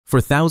For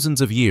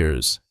thousands of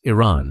years,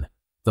 Iran,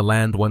 the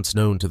land once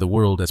known to the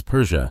world as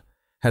Persia,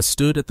 has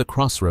stood at the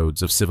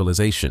crossroads of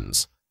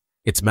civilizations.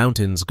 Its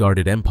mountains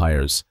guarded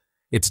empires,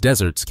 its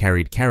deserts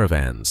carried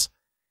caravans,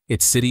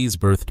 its cities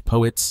birthed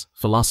poets,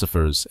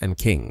 philosophers, and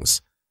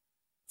kings.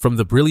 From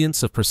the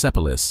brilliance of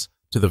Persepolis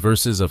to the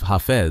verses of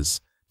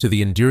Hafez to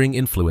the enduring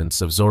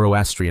influence of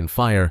Zoroastrian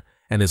fire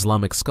and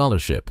Islamic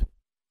scholarship,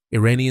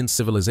 Iranian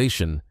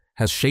civilization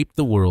has shaped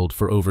the world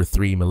for over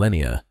 3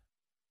 millennia.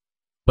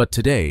 But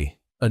today,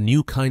 a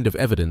new kind of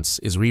evidence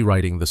is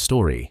rewriting the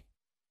story.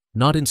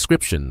 Not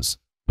inscriptions,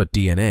 but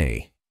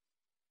DNA.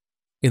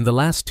 In the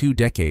last 2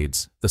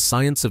 decades, the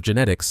science of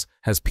genetics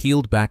has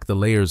peeled back the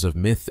layers of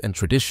myth and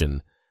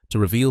tradition to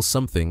reveal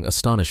something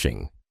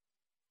astonishing: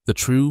 the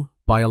true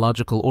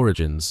biological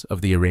origins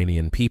of the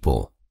Iranian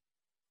people.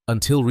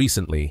 Until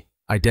recently,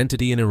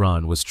 identity in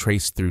Iran was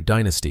traced through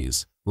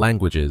dynasties,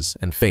 languages,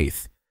 and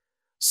faith.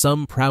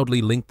 Some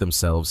proudly linked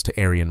themselves to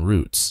Aryan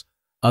roots,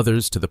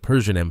 others to the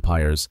Persian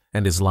empires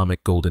and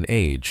Islamic Golden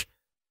Age.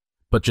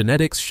 But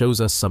genetics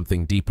shows us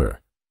something deeper.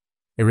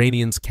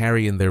 Iranians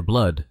carry in their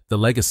blood the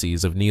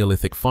legacies of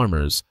Neolithic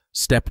farmers,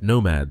 steppe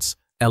nomads,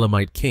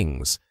 Elamite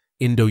kings,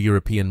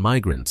 Indo-European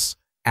migrants,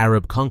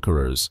 Arab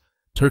conquerors,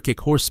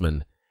 Turkic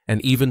horsemen, and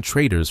even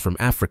traders from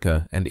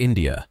Africa and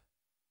India.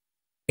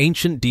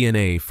 Ancient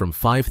DNA from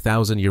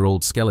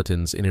 5,000-year-old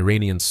skeletons in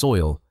Iranian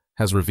soil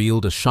has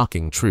revealed a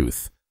shocking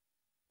truth.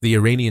 The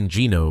Iranian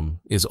genome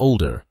is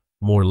older,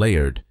 more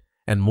layered,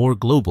 and more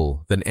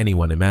global than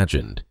anyone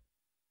imagined.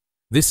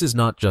 This is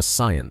not just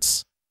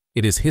science.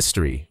 It is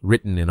history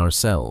written in our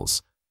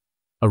cells,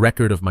 a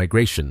record of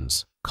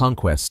migrations,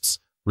 conquests,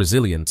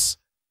 resilience,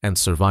 and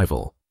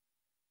survival.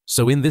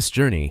 So in this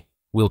journey,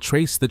 we'll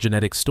trace the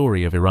genetic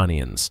story of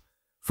Iranians,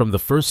 from the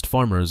first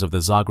farmers of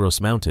the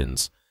Zagros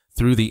Mountains,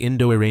 through the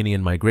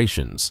Indo-Iranian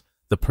migrations,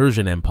 the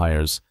Persian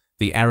empires,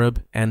 the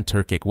Arab and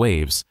Turkic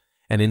waves,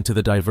 and into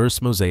the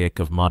diverse mosaic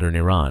of modern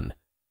Iran.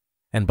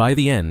 And by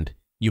the end,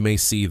 you may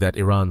see that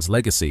Iran's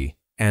legacy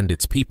and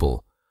its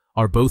people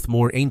are both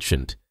more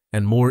ancient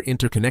and more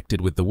interconnected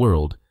with the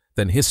world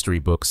than history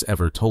books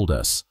ever told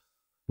us.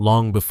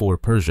 Long before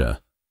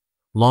Persia,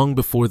 long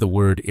before the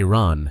word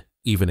Iran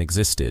even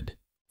existed,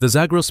 the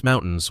Zagros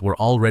Mountains were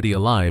already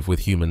alive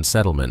with human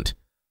settlement.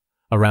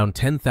 Around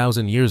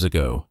 10,000 years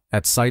ago,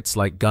 at sites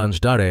like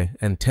Ganjdare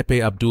and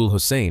Tepe Abdul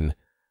Hussein,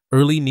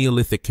 early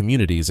Neolithic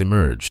communities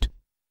emerged.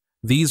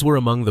 These were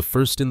among the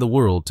first in the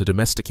world to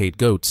domesticate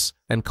goats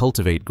and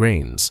cultivate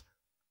grains.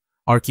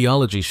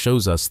 Archaeology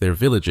shows us their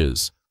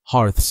villages,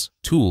 hearths,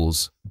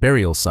 tools,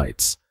 burial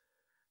sites.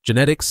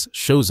 Genetics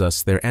shows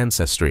us their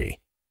ancestry.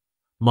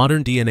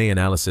 Modern DNA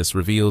analysis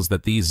reveals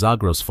that these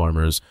Zagros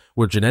farmers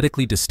were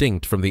genetically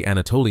distinct from the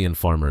Anatolian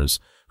farmers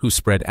who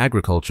spread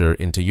agriculture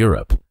into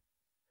Europe.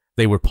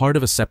 They were part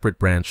of a separate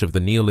branch of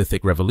the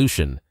Neolithic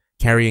Revolution,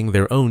 carrying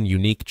their own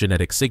unique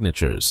genetic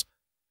signatures.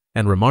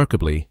 And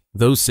remarkably,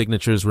 those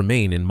signatures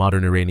remain in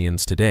modern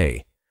Iranians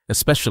today,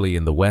 especially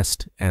in the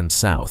West and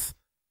South.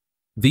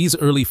 These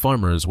early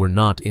farmers were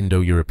not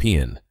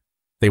Indo-European.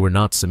 They were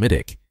not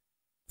Semitic.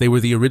 They were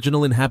the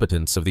original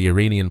inhabitants of the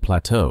Iranian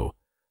plateau,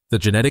 the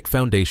genetic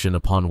foundation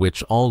upon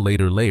which all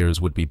later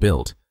layers would be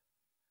built.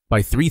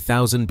 By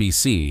 3000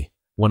 BC,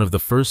 one of the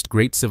first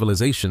great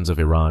civilizations of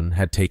Iran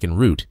had taken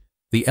root,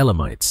 the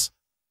Elamites.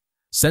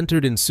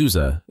 Centered in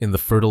Susa, in the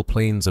fertile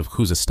plains of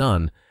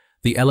Khuzestan,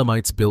 the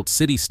Elamites built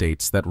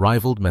city-states that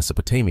rivaled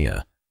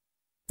Mesopotamia.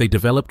 They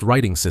developed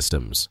writing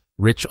systems,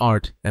 rich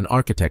art, and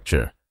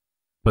architecture.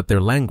 But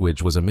their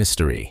language was a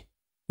mystery.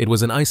 It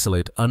was an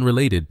isolate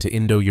unrelated to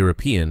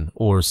Indo-European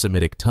or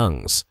Semitic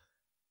tongues,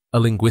 a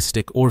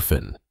linguistic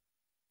orphan.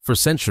 For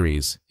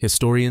centuries,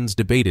 historians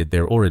debated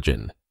their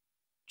origin.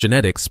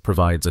 Genetics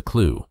provides a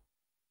clue.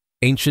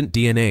 Ancient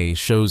DNA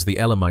shows the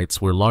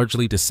Elamites were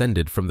largely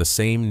descended from the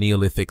same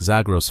Neolithic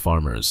Zagros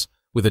farmers,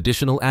 with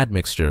additional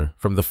admixture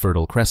from the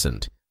Fertile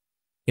Crescent.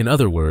 In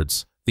other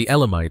words, the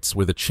Elamites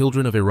were the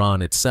children of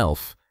Iran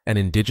itself, an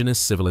indigenous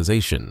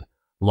civilization,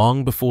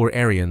 long before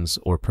Aryans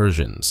or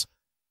Persians.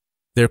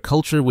 Their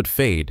culture would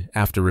fade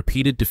after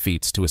repeated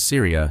defeats to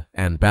Assyria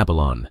and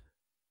Babylon.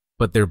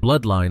 But their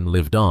bloodline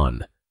lived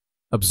on,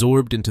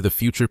 absorbed into the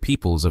future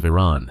peoples of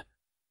Iran.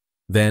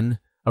 Then,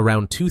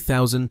 around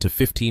 2000 to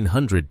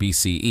 1500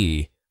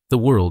 BCE, the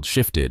world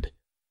shifted.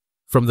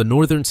 From the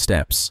northern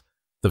steppes,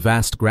 the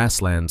vast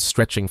grasslands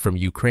stretching from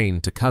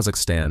Ukraine to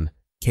Kazakhstan,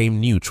 came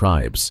new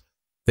tribes.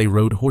 They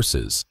rode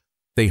horses.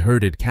 They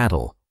herded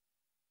cattle.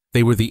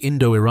 They were the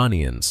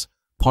Indo-Iranians,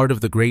 part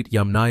of the great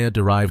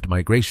Yamnaya-derived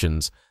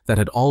migrations that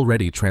had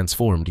already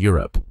transformed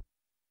Europe.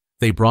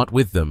 They brought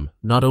with them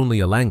not only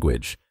a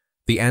language,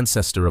 the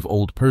ancestor of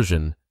Old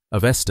Persian,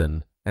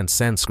 Avestan, and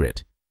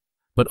Sanskrit,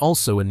 but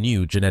also a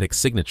new genetic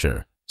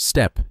signature,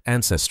 steppe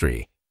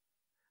ancestry.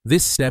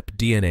 This steppe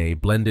DNA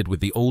blended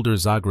with the older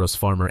Zagros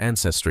farmer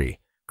ancestry,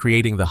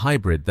 creating the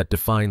hybrid that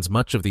defines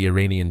much of the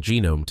Iranian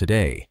genome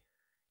today.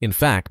 In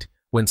fact,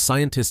 when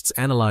scientists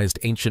analyzed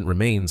ancient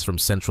remains from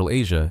Central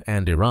Asia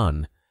and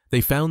Iran,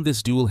 they found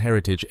this dual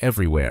heritage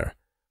everywhere: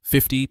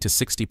 50 to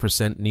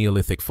 60%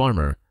 Neolithic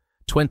farmer,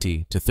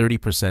 20 to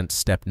 30%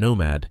 steppe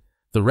nomad,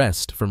 the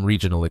rest from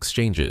regional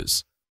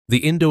exchanges. The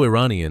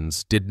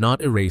Indo-Iranians did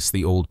not erase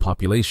the old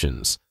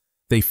populations,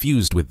 they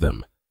fused with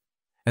them.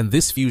 And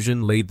this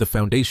fusion laid the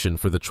foundation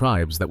for the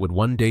tribes that would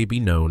one day be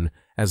known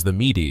as the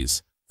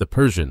Medes, the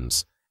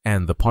Persians,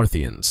 and the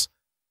Parthians.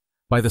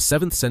 By the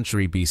 7th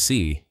century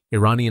BC,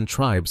 Iranian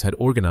tribes had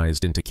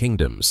organized into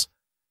kingdoms.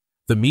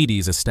 The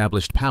Medes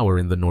established power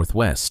in the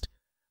northwest,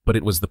 but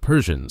it was the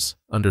Persians,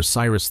 under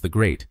Cyrus the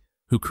Great,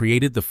 who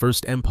created the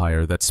first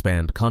empire that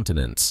spanned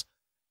continents.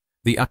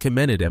 The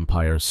Achaemenid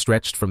Empire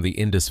stretched from the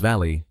Indus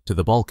Valley to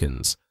the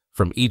Balkans,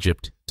 from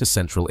Egypt to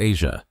Central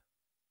Asia.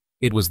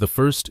 It was the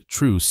first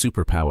true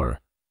superpower,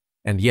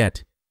 and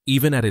yet,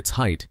 even at its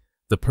height,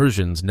 the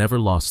Persians never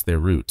lost their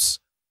roots.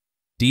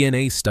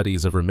 DNA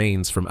studies of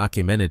remains from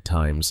Achaemenid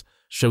times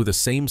show the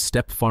same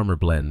steppe farmer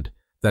blend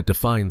that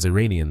defines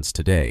Iranians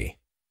today.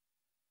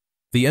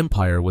 The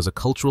empire was a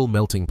cultural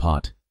melting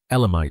pot.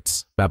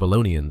 Elamites,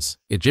 Babylonians,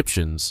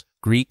 Egyptians,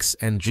 Greeks,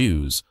 and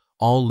Jews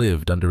all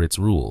lived under its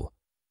rule.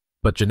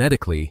 But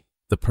genetically,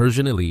 the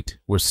Persian elite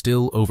were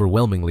still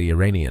overwhelmingly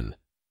Iranian.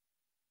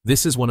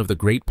 This is one of the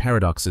great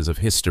paradoxes of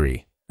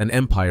history, an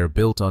empire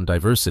built on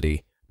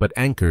diversity but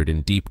anchored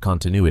in deep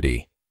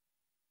continuity.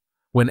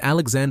 When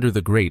Alexander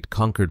the Great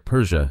conquered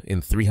Persia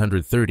in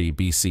 330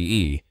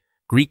 BCE,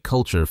 Greek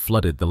culture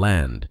flooded the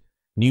land.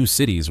 New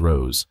cities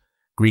rose.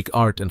 Greek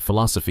art and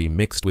philosophy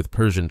mixed with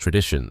Persian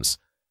traditions.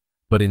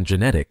 But in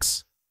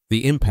genetics,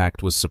 the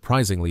impact was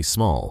surprisingly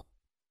small.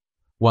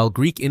 While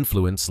Greek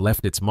influence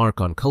left its mark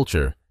on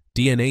culture,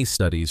 DNA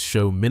studies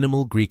show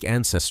minimal Greek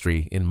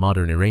ancestry in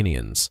modern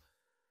Iranians.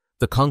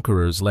 The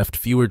conquerors left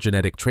fewer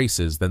genetic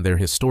traces than their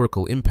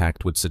historical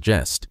impact would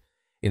suggest.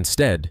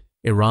 Instead,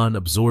 Iran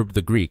absorbed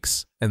the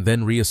Greeks and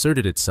then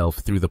reasserted itself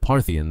through the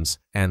Parthians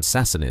and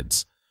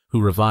Sassanids,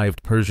 who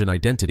revived Persian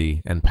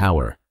identity and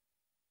power.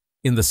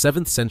 In the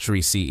 7th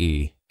century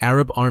CE,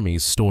 Arab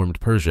armies stormed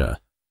Persia.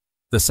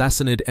 The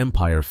Sassanid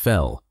Empire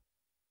fell.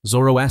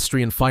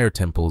 Zoroastrian fire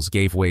temples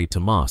gave way to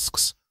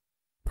mosques.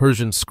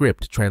 Persian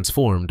script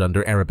transformed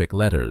under Arabic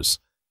letters.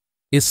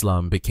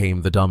 Islam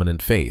became the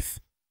dominant faith.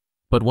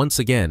 But once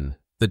again,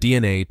 the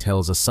DNA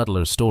tells a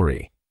subtler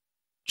story.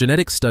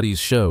 Genetic studies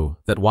show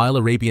that while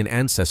Arabian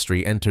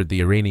ancestry entered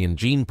the Iranian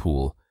gene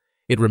pool,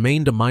 it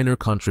remained a minor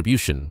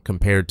contribution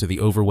compared to the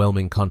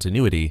overwhelming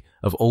continuity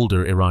of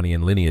older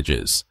Iranian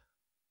lineages.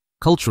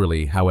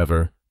 Culturally,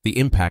 however, the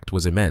impact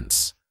was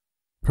immense.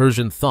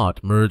 Persian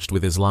thought merged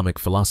with Islamic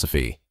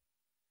philosophy.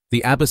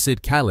 The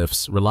Abbasid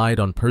caliphs relied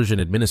on Persian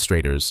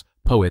administrators,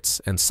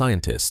 poets, and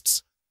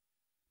scientists.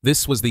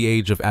 This was the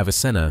age of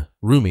Avicenna,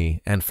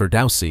 Rumi, and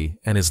Ferdowsi,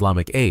 an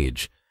Islamic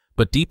age,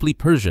 but deeply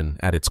Persian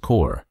at its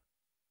core.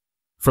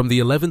 From the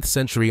 11th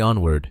century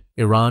onward,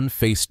 Iran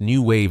faced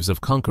new waves of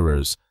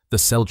conquerors, the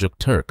Seljuk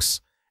Turks,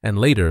 and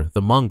later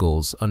the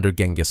Mongols under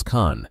Genghis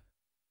Khan.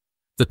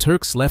 The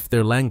Turks left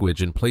their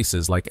language in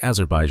places like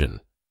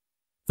Azerbaijan.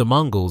 The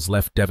Mongols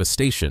left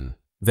devastation,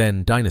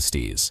 then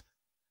dynasties.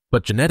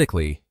 But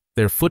genetically,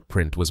 their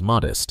footprint was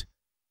modest.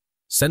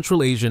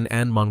 Central Asian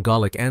and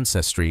Mongolic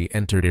ancestry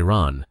entered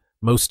Iran,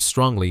 most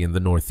strongly in the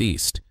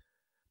northeast,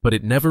 but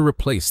it never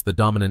replaced the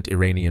dominant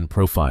Iranian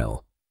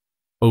profile.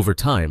 Over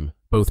time,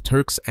 both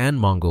Turks and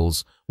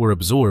Mongols were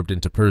absorbed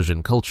into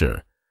Persian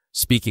culture,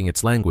 speaking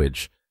its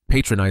language,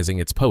 patronizing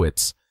its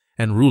poets,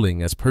 and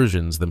ruling as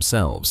Persians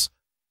themselves.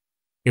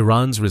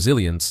 Iran's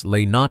resilience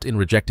lay not in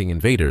rejecting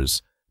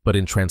invaders, but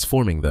in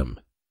transforming them.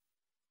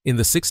 In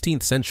the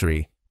 16th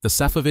century, the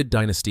Safavid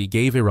dynasty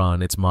gave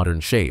Iran its modern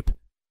shape.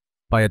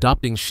 By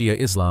adopting Shia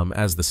Islam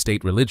as the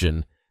state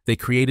religion, they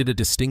created a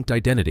distinct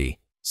identity,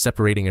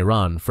 separating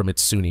Iran from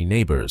its Sunni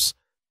neighbors.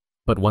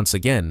 But once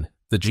again,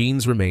 the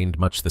genes remained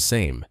much the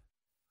same.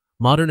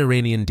 Modern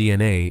Iranian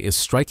DNA is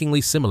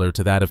strikingly similar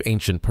to that of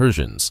ancient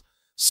Persians,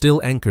 still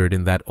anchored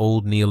in that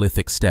old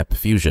Neolithic steppe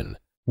fusion.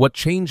 What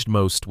changed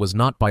most was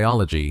not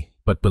biology,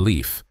 but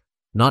belief,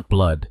 not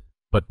blood,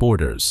 but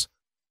borders.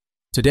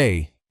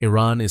 Today,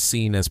 Iran is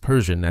seen as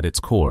Persian at its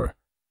core,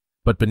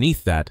 but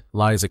beneath that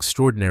lies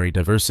extraordinary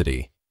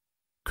diversity.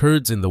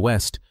 Kurds in the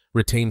west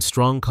retain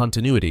strong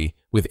continuity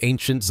with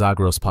ancient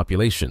Zagros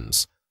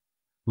populations.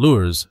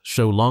 Lurs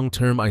show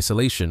long-term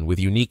isolation with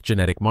unique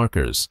genetic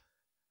markers.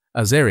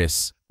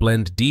 Azeris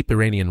blend deep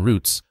Iranian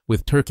roots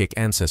with Turkic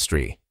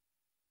ancestry.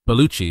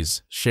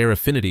 Baluchis share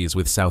affinities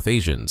with South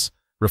Asians,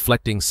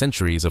 reflecting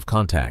centuries of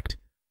contact.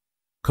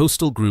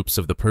 Coastal groups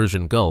of the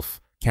Persian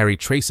Gulf carry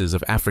traces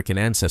of African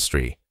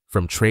ancestry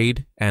from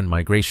trade and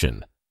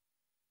migration.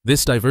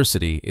 This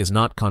diversity is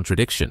not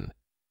contradiction.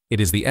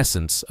 It is the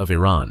essence of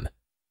Iran.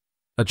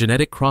 A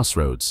genetic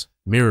crossroads,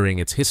 mirroring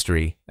its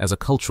history as a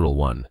cultural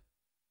one.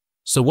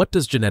 So what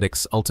does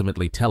genetics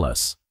ultimately tell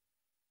us?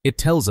 It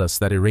tells us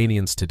that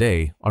Iranians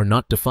today are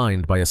not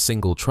defined by a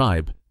single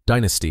tribe,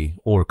 dynasty,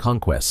 or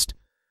conquest.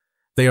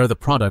 They are the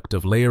product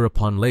of layer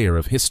upon layer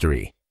of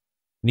history.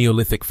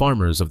 Neolithic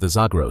farmers of the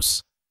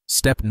Zagros,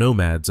 steppe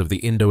nomads of the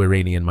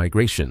Indo-Iranian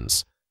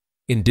migrations,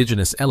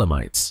 indigenous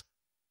Elamites,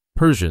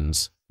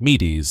 Persians,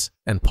 Medes,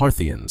 and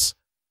Parthians,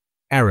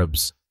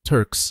 Arabs,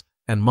 Turks,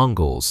 and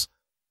Mongols,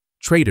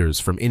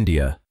 traders from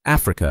India,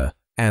 Africa,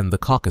 and the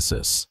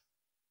Caucasus.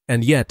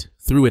 And yet,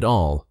 through it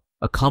all,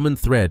 a common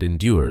thread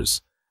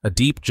endures, a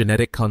deep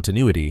genetic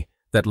continuity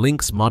that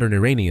links modern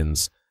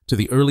Iranians to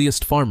the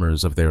earliest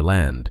farmers of their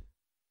land.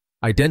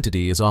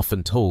 Identity is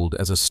often told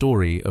as a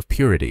story of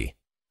purity,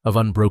 of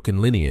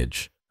unbroken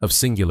lineage, of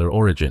singular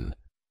origin.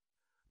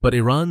 But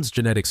Iran's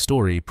genetic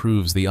story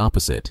proves the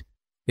opposite.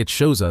 It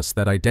shows us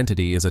that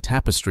identity is a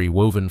tapestry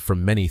woven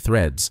from many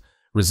threads,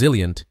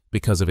 resilient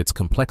because of its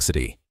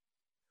complexity.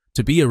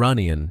 To be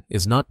Iranian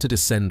is not to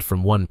descend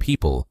from one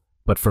people,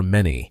 but from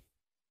many.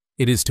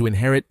 It is to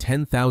inherit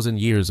 10,000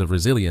 years of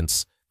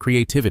resilience,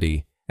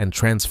 creativity, and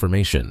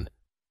transformation.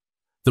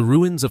 The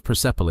ruins of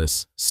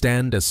Persepolis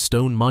stand as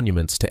stone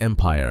monuments to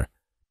empire,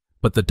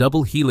 but the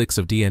double helix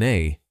of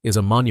DNA is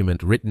a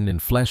monument written in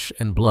flesh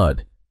and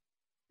blood.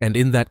 And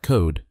in that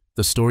code,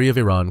 the story of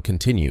Iran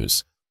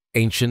continues,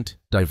 ancient,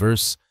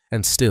 diverse,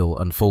 and still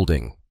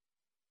unfolding.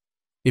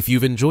 If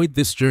you've enjoyed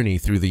this journey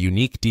through the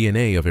unique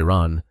DNA of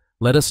Iran,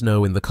 let us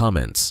know in the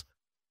comments.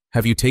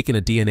 Have you taken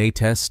a DNA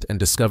test and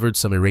discovered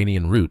some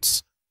Iranian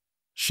roots?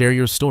 Share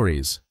your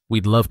stories,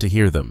 we'd love to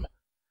hear them.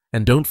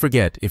 And don't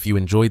forget, if you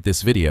enjoyed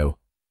this video,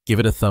 give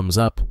it a thumbs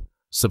up,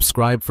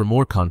 subscribe for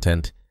more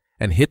content,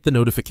 and hit the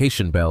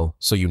notification bell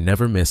so you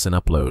never miss an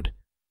upload.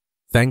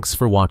 Thanks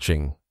for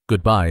watching.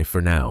 Goodbye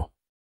for now.